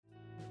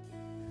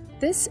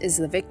This is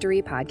the Victory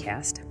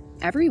Podcast.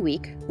 Every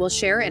week, we'll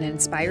share an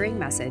inspiring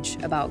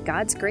message about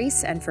God's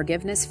grace and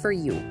forgiveness for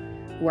you,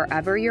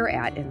 wherever you're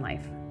at in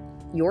life.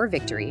 Your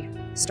victory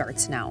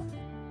starts now.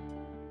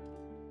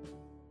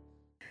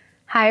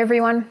 Hi,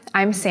 everyone.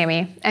 I'm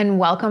Sammy, and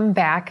welcome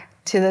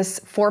back to this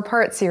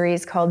 4-part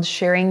series called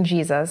Sharing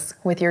Jesus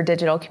with Your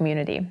Digital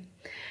Community.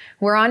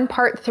 We're on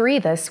part 3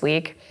 this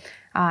week.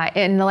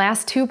 In the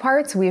last 2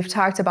 parts, we've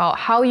talked about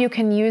how you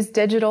can use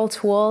digital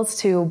tools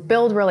to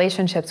build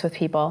relationships with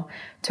people,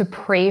 to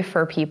pray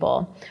for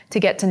people, to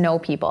get to know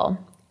people.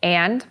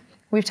 And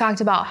we've talked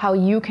about how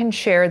you can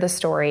share the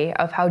story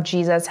of how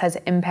Jesus has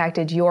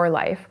impacted your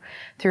life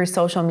through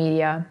social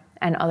media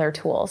and other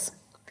tools.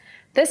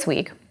 This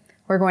week,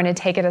 we're going to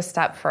take it a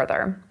step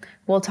further.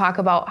 We'll talk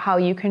about how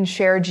you can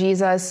share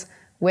Jesus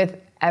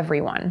with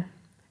everyone,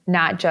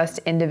 not just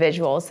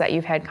individuals that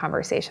you've had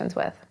conversations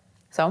with.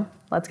 So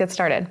let's get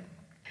started.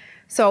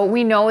 So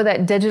we know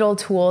that digital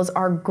tools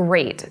are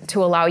great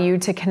to allow you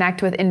to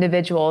connect with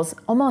individuals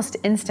almost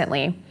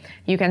instantly.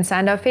 You can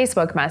send a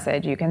Facebook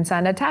message, you can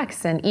send a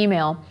text, an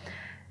email,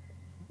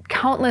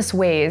 countless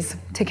ways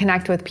to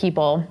connect with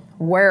people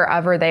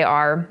wherever they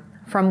are,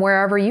 from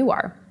wherever you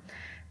are.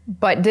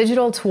 But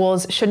digital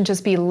tools shouldn't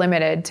just be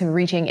limited to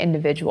reaching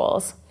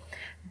individuals.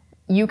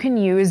 You can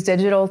use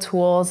digital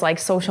tools like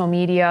social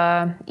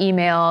media,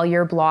 email,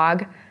 your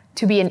blog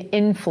to be an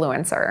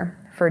influencer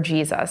for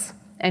Jesus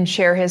and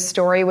share his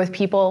story with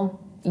people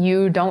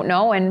you don't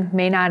know and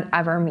may not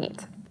ever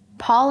meet.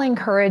 Paul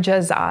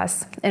encourages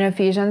us in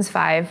Ephesians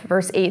 5,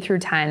 verse 8 through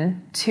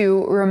 10,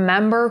 to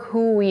remember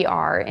who we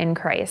are in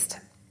Christ.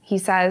 He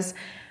says,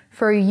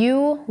 "For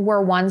you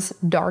were once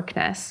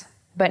darkness,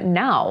 but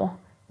now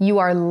you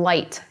are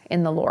light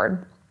in the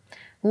Lord.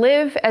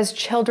 Live as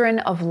children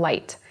of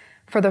light,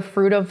 for the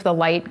fruit of the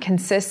light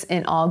consists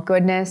in all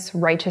goodness,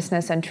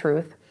 righteousness, and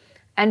truth,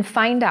 and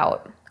find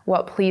out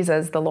what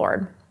pleases the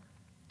Lord."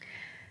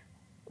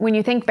 When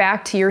you think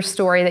back to your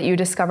story that you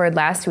discovered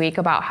last week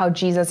about how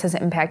Jesus has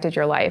impacted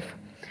your life,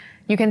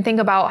 you can think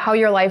about how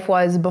your life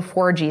was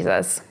before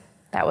Jesus.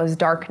 That was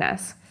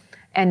darkness.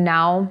 And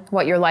now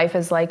what your life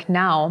is like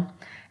now,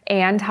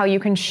 and how you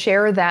can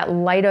share that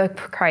light of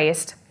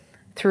Christ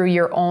through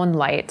your own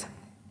light.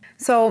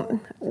 So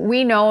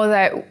we know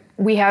that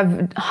we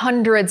have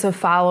hundreds of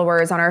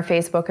followers on our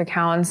Facebook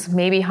accounts,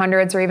 maybe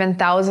hundreds or even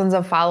thousands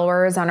of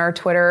followers on our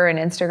Twitter and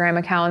Instagram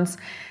accounts.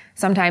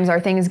 Sometimes our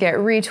things get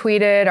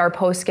retweeted, our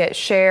posts get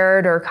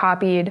shared or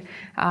copied.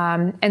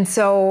 And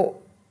so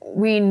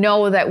we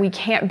know that we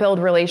can't build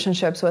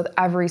relationships with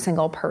every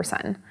single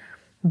person.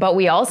 But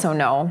we also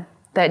know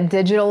that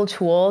digital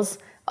tools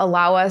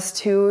allow us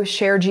to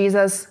share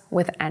Jesus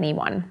with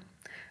anyone.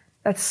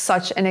 That's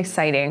such an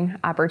exciting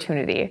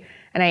opportunity.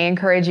 And I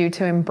encourage you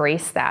to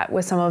embrace that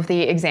with some of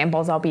the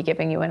examples I'll be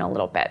giving you in a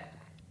little bit.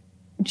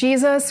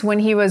 Jesus, when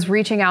he was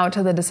reaching out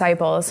to the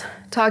disciples,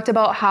 talked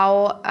about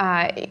how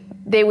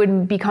they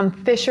would become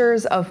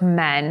fishers of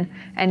men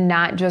and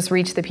not just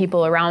reach the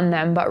people around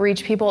them, but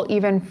reach people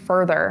even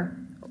further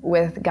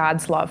with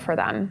God's love for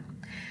them.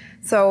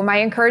 So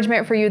my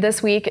encouragement for you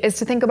this week is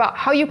to think about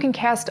how you can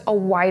cast a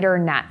wider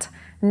net,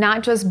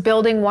 not just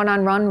building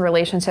one-on-one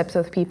relationships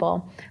with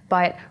people,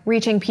 but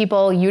reaching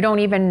people you don't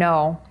even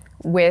know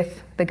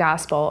with the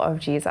gospel of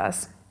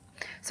Jesus.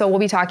 So we'll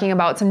be talking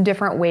about some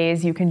different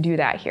ways you can do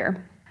that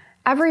here.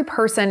 Every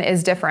person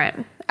is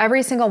different.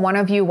 Every single one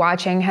of you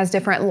watching has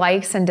different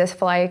likes and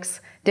dislikes,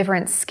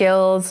 different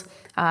skills.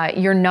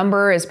 Your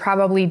number is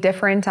probably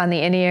different on the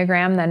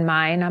Enneagram than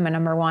mine. I'm a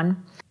number 1.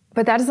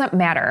 But that doesn't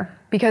matter,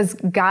 because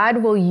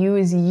God will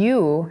use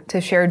you to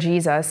share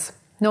Jesus,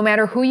 no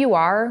matter who you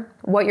are,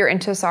 what your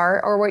interests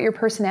are, or what your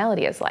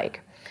personality is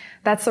like.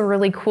 That's the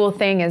really cool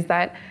thing, is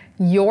that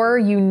your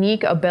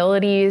unique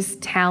abilities,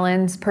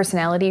 talents,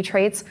 personality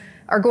traits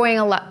are going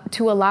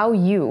to allow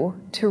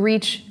you to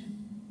reach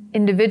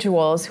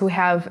individuals who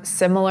have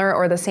similar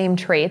or the same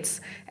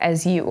traits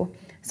as you.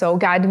 So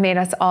God made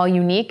us all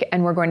unique,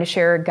 and we're going to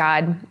share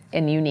God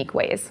in unique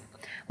ways.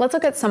 Let's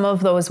look at some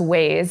of those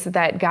ways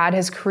that God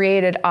has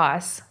created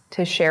us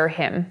to share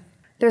him.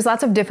 There's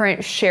lots of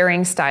different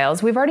sharing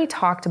styles. We've already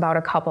talked about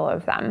a couple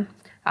of them.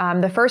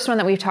 The first one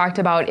that we've talked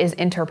about is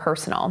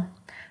interpersonal.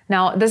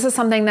 Now, this is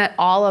something that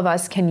all of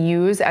us can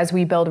use as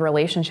we build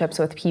relationships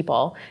with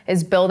people,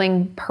 is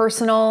building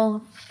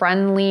personal,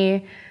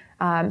 friendly,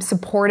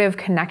 supportive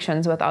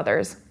connections with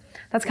others.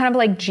 That's kind of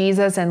like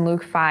Jesus in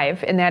Luke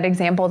 5, in that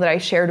example that I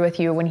shared with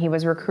you when he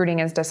was recruiting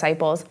his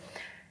disciples.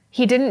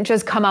 He didn't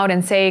just come out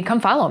and say, "Come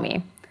follow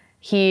me."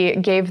 He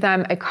gave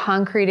them a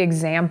concrete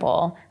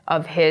example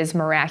of his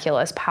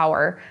miraculous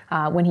power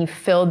when he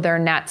filled their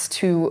nets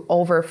to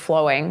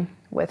overflowing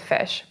with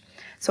fish.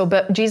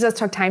 But Jesus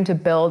took time to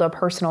build a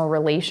personal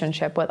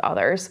relationship with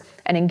others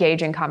and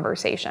engage in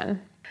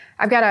conversation.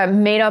 I've got a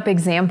made-up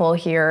example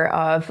here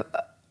of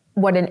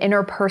what an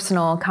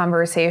interpersonal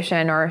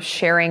conversation or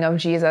sharing of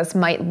Jesus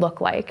might look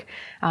like.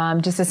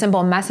 Just a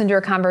simple messenger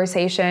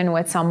conversation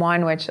with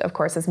someone, which of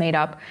course is made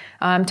up,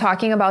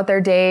 talking about their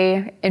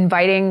day,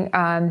 inviting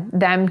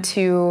them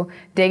to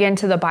dig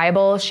into the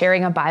Bible,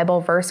 sharing a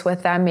Bible verse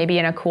with them, maybe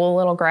in a cool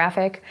little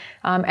graphic,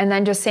 and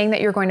then just saying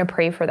that you're going to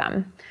pray for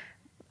them.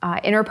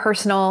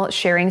 Interpersonal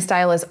sharing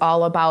style is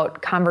all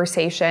about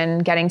conversation,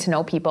 getting to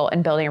know people,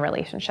 and building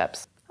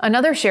relationships.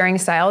 Another sharing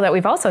style that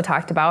we've also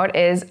talked about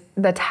is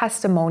the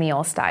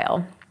testimonial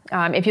style.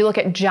 If you look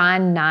at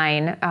John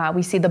 9,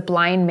 we see the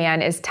blind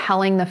man is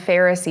telling the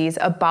Pharisees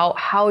about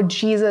how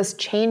Jesus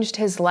changed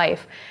his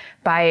life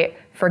by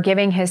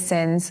forgiving his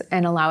sins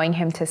and allowing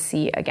him to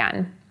see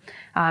again.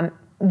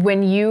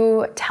 When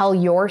you tell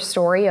your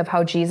story of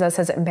how Jesus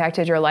has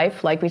impacted your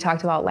life, like we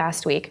talked about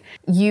last week,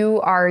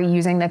 you are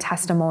using the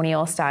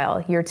testimonial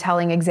style. You're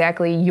telling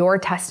exactly your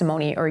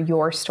testimony or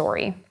your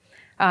story.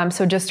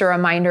 So just a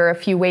reminder, a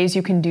few ways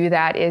you can do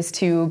that is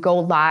to go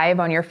live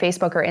on your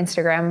Facebook or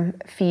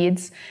Instagram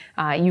feeds.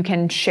 You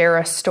can share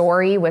a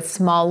story with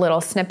small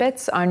little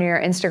snippets on your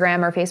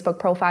Instagram or Facebook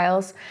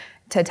profiles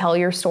to tell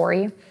your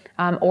story.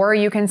 Or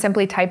you can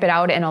simply type it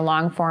out in a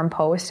long form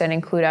post and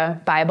include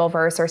a Bible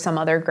verse or some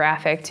other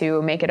graphic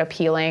to make it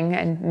appealing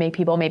and make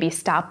people maybe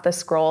stop the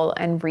scroll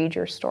and read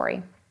your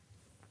story.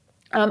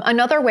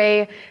 Another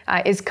way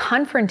is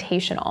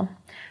confrontational.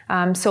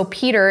 So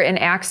Peter in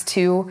Acts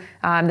 2,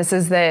 this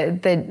is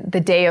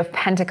the day of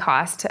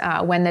Pentecost,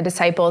 when the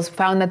disciples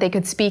found that they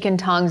could speak in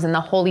tongues and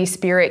the Holy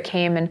Spirit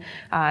came and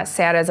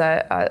sat as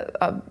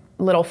a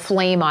little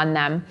flame on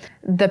them.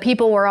 The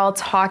people were all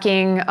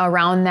talking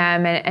around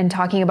them and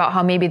talking about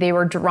how maybe they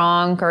were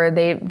drunk or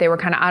they were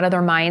kind of out of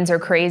their minds or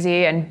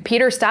crazy. And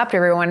Peter stopped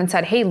everyone and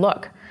said, "Hey,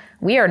 look,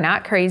 we are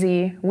not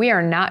crazy. We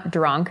are not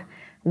drunk.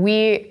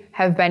 We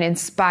have been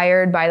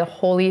inspired by the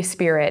Holy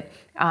Spirit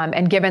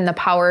and given the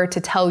power to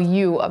tell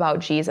you about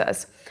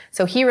Jesus."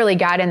 So he really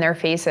got in their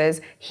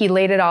faces. He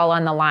laid it all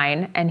on the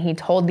line and he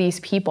told these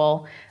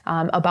people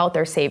about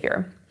their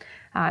Savior.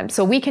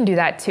 So we can do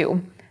that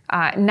too.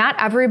 Not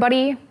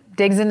everybody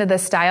digs into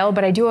this style,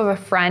 but I do have a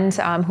friend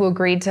who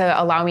agreed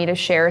to allow me to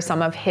share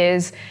some of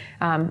his,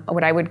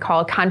 what I would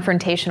call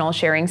confrontational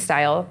sharing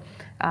style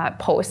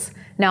posts.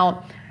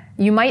 Now,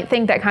 you might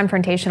think that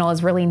confrontational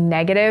is really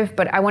negative,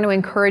 but I want to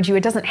encourage you,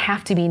 it doesn't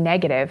have to be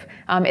negative.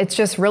 It's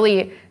just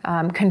really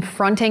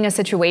confronting a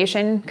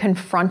situation,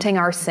 confronting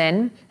our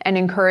sin, and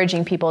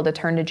encouraging people to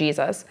turn to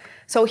Jesus.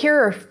 So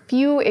here are a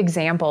few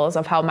examples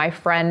of how my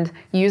friend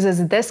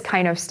uses this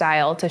kind of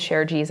style to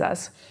share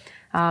Jesus.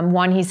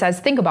 One, he says,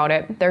 think about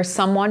it. There's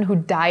someone who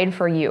died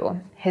for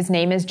you. His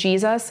name is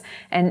Jesus,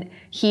 and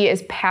he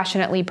is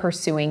passionately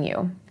pursuing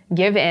you.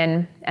 Give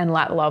in and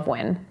let love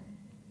win.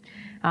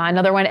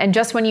 Another one, and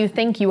just when you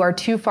think you are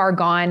too far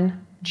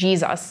gone,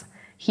 Jesus,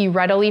 he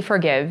readily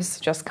forgives,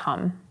 just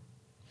come.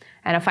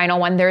 And a final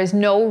one, there is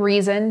no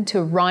reason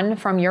to run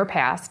from your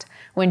past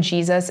when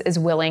Jesus is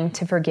willing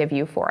to forgive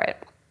you for it.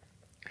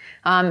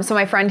 So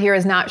my friend here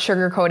is not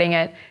sugarcoating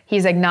it.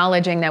 He's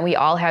acknowledging that we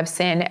all have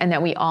sin and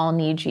that we all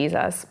need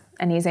Jesus.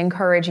 And he's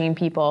encouraging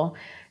people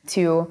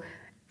to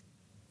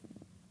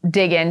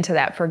dig into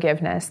that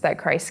forgiveness that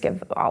Christ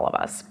gives all of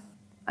us.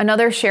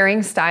 Another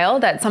sharing style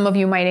that some of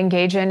you might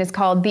engage in is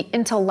called the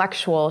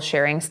intellectual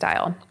sharing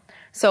style.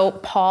 So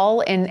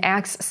Paul in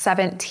Acts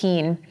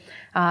 17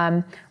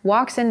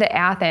 walks into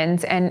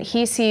Athens and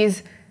he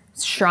sees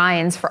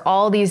shrines for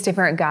all these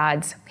different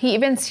gods. He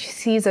even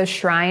sees a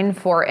shrine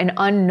for an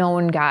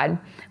unknown God,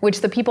 which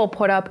the people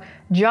put up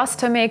just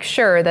to make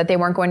sure that they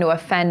weren't going to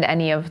offend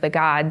any of the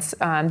gods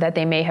that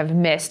they may have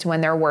missed when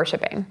they're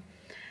worshiping.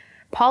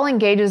 Paul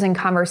engages in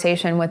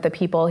conversation with the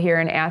people here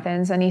in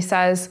Athens, and he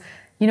says,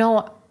 you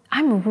know,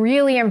 I'm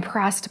really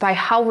impressed by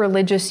how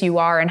religious you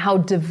are and how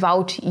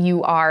devout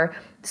you are,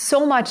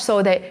 so much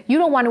so that you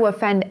don't want to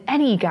offend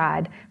any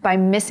god by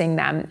missing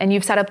them, and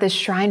you've set up this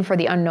shrine for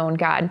the unknown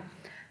God.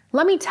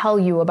 Let me tell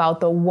you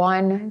about the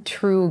one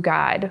true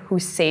God who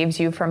saves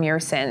you from your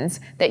sins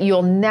that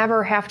you'll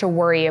never have to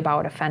worry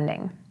about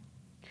offending.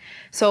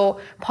 So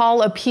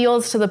Paul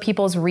appeals to the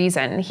people's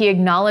reason. He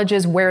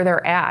acknowledges where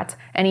they're at,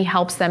 and he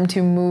helps them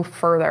to move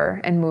further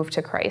and move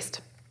to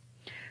Christ.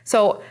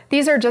 So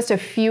these are just a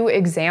few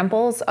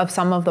examples of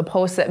some of the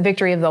posts that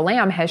Victory of the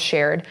Lamb has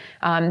shared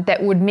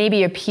that would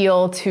maybe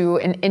appeal to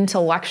an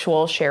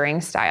intellectual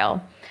sharing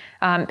style.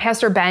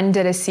 Pastor Ben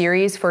did a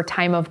series for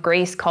Time of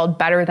Grace called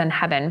Better Than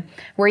Heaven,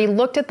 where he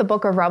looked at the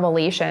book of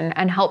Revelation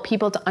and helped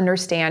people to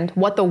understand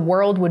what the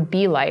world would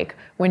be like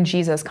when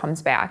Jesus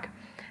comes back.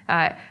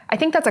 I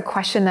think that's a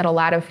question that a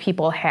lot of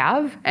people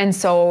have, and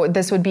so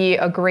this would be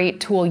a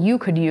great tool you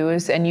could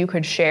use and you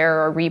could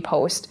share or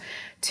repost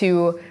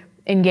to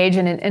engage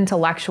in an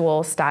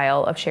intellectual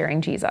style of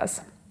sharing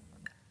Jesus.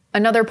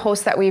 Another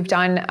post that we've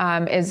done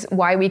is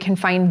why we can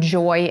find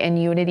joy in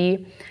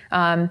unity.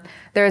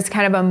 There's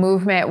kind of a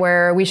movement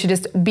where we should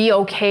just be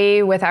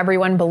okay with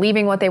everyone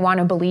believing what they want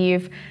to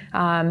believe.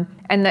 And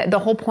the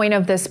whole point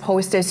of this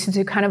post is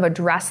to kind of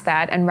address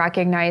that and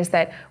recognize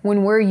that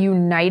when we're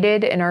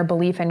united in our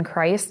belief in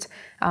Christ,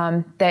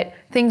 that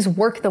things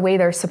work the way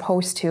they're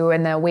supposed to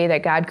and the way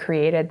that God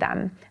created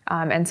them.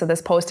 And so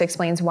this post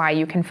explains why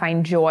you can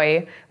find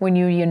joy when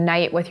you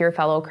unite with your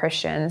fellow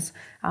Christians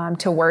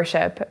to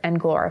worship and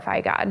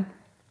glorify God.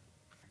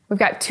 We've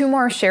got 2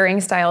 more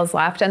sharing styles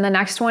left, and the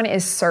next one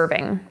is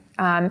serving.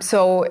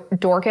 So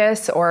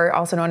Dorcas, or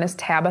also known as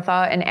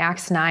Tabitha in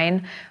Acts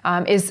 9,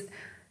 is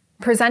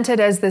presented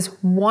as this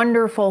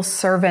wonderful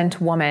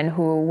servant woman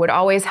who would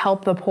always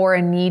help the poor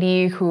and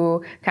needy,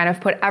 who kind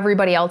of put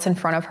everybody else in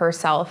front of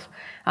herself.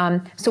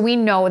 So we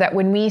know that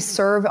when we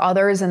serve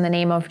others in the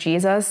name of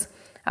Jesus,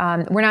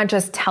 we're not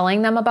just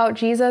telling them about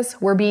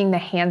Jesus, we're being the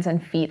hands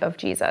and feet of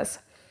Jesus.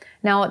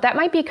 Now, that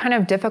might be kind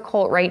of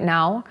difficult right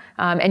now,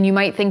 and you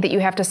might think that you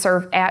have to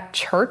serve at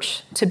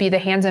church to be the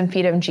hands and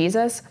feet of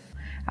Jesus.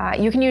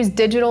 You can use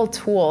digital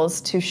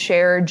tools to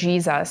share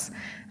Jesus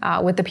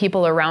with the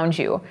people around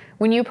you.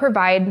 When you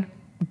provide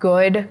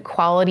good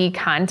quality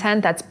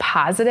content that's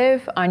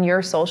positive on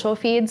your social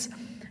feeds,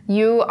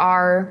 you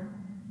are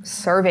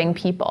serving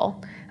people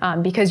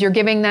because you're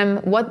giving them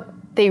what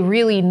they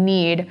really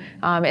need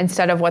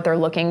instead of what they're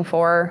looking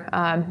for,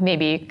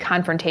 maybe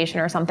confrontation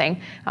or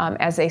something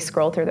as they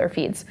scroll through their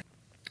feeds.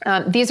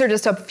 These are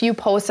just a few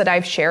posts that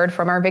I've shared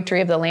from our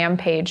Victory of the Lamb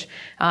page.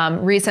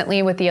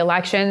 Recently with the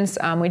elections,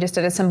 we just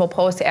did a simple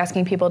post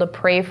asking people to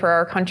pray for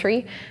our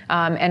country.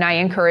 And I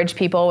encourage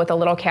people with a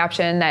little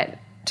caption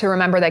to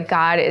remember that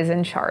God is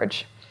in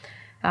charge.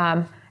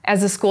 As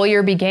the school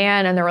year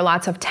began and there were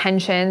lots of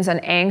tensions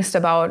and angst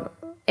about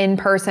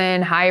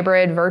in-person,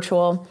 hybrid,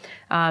 virtual,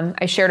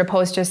 I shared a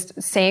post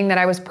just saying that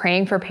I was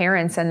praying for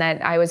parents and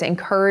that I was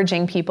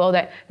encouraging people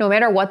that no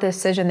matter what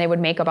decision they would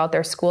make about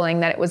their schooling,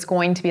 that it was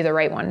going to be the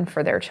right one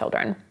for their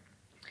children.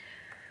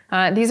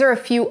 These are a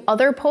few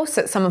other posts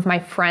that some of my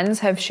friends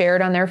have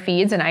shared on their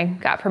feeds, and I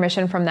got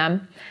permission from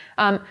them.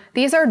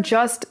 These are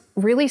just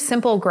really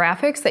simple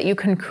graphics that you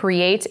can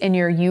create in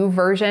your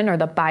YouVersion or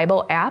the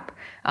Bible app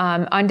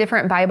on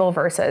different Bible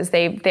verses.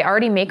 They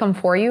already make them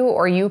for you,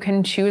 or you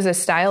can choose a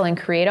style and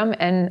create them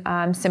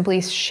and simply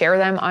share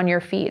them on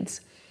your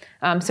feeds.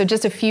 So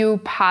just a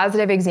few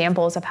positive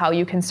examples of how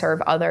you can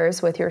serve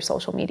others with your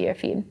social media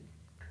feed.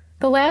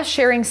 The last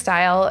sharing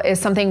style is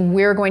something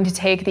we're going to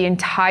take the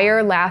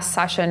entire last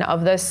session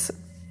of this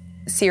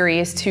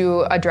series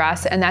to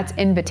address, and that's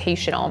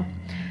invitational.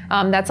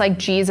 That's like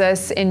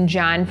Jesus in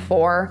John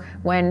 4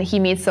 when he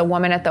meets the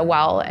woman at the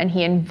well and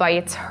he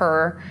invites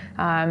her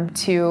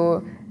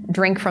to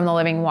drink from the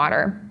living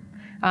water.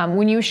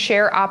 When you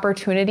share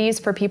opportunities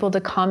for people to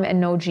come and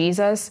know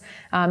Jesus,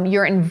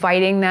 you're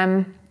inviting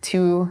them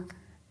to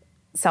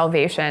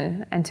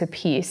salvation and to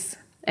peace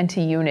and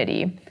to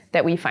unity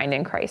that we find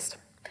in Christ.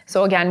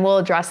 So again, we'll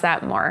address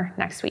that more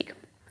next week.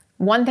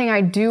 One thing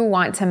I do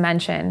want to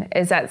mention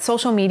is that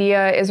social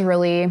media is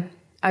really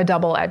a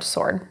double-edged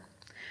sword.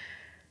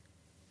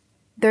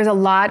 There's a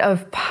lot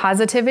of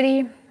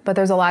positivity, but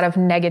there's a lot of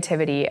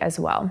negativity as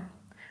well.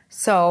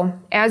 So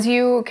as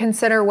you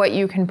consider what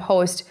you can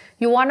post,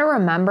 you want to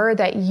remember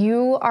that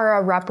you are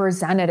a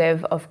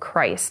representative of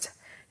Christ.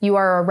 You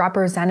are a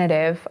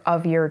representative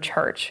of your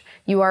church.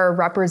 You are a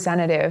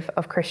representative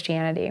of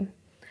Christianity.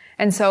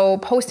 And so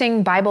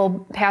posting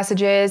Bible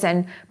passages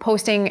and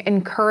posting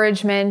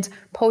encouragement,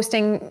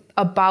 posting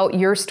about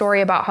your story,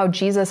 about how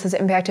Jesus has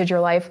impacted your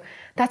life,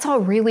 that's all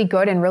really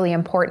good and really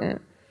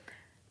important.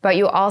 But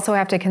you also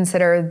have to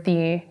consider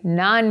the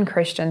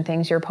non-Christian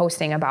things you're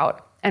posting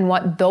about and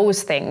what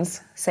those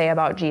things say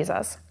about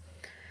Jesus.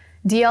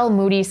 D.L.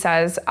 Moody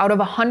says, out of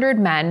 100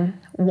 men,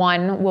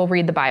 1 will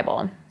read the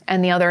Bible,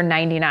 and the other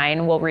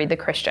 99 will read the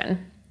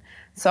Christian.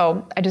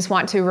 So I just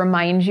want to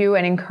remind you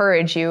and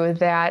encourage you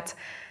that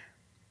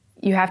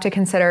you have to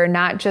consider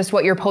not just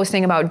what you're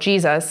posting about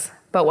Jesus,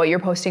 but what you're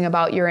posting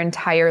about your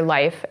entire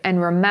life.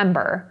 And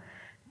remember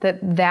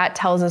that that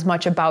tells as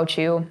much about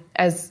you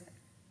as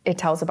it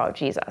tells about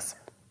Jesus.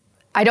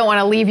 I don't want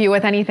to leave you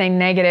with anything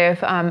negative.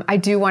 I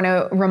do want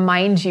to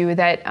remind you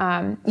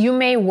that you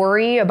may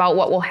worry about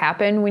what will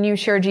happen when you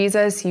share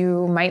Jesus.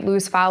 You might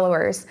lose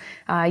followers.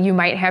 You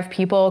might have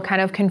people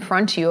kind of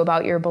confront you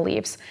about your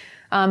beliefs.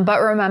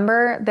 But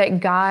remember that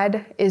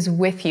God is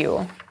with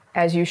you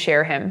as you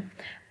share him.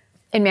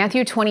 In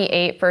Matthew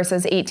 28,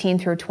 verses 18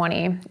 through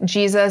 20,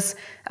 Jesus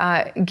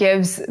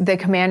gives the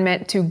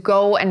commandment to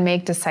go and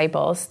make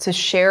disciples, to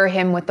share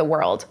him with the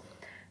world.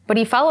 But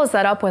he follows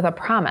that up with a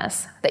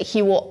promise that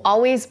he will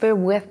always be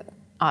with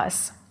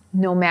us,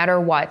 no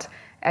matter what,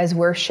 as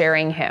we're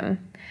sharing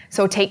him.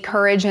 So take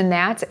courage in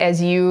that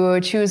as you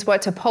choose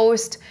what to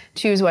post,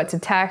 choose what to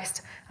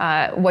text,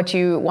 what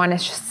you want to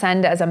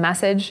send as a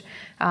message,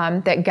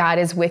 that God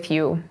is with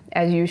you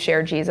as you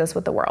share Jesus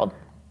with the world.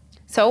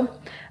 So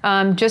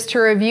just to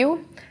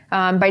review,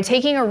 by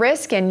taking a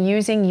risk and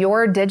using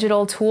your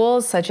digital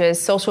tools such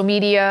as social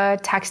media,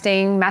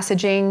 texting,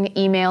 messaging,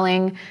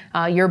 emailing,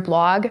 your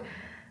blog,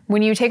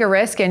 When you take a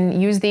risk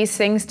and use these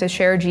things to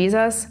share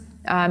Jesus,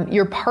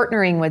 you're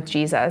partnering with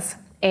Jesus,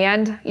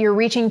 and you're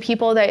reaching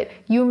people that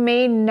you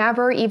may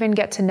never even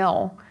get to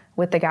know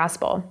with the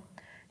gospel.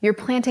 You're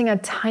planting a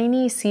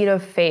tiny seed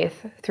of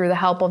faith through the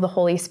help of the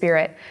Holy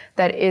Spirit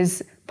that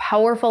is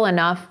powerful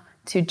enough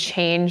to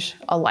change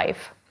a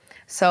life.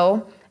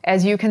 So,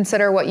 as you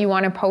consider what you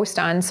want to post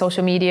on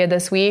social media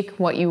this week,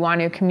 what you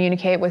want to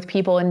communicate with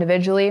people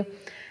individually,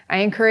 I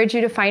encourage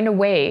you to find a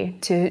way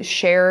to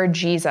share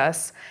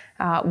Jesus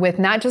with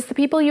not just the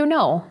people you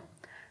know,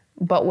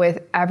 but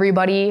with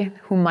everybody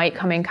who might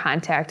come in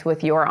contact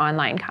with your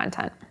online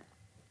content.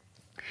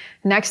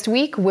 Next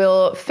week,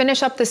 we'll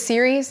finish up the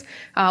series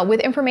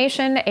with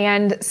information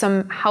and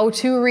some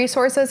how-to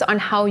resources on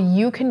how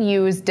you can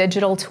use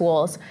digital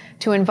tools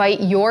to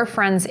invite your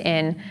friends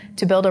in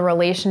to build a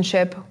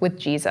relationship with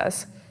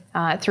Jesus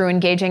through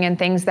engaging in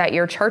things that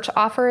your church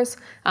offers,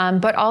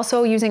 but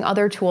also using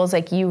other tools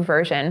like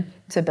YouVersion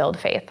to build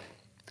faith.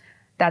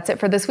 That's it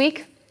for this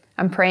week.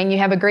 I'm praying you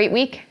have a great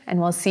week,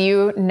 and we'll see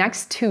you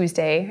next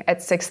Tuesday at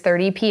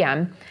 6:30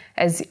 p.m.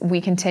 as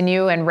we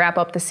continue and wrap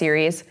up the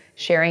series,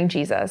 Sharing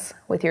Jesus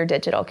with your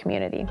digital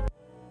community.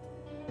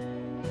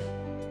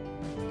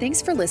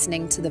 Thanks for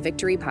listening to the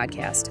Victory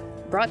Podcast,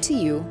 brought to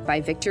you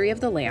by Victory of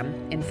the Lamb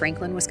in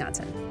Franklin,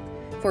 Wisconsin.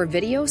 For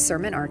video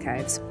sermon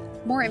archives,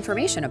 more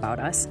information about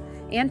us,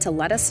 and to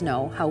let us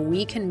know how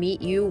we can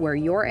meet you where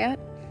you're at,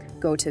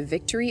 go to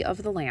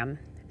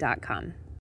victoryofthelamb.com.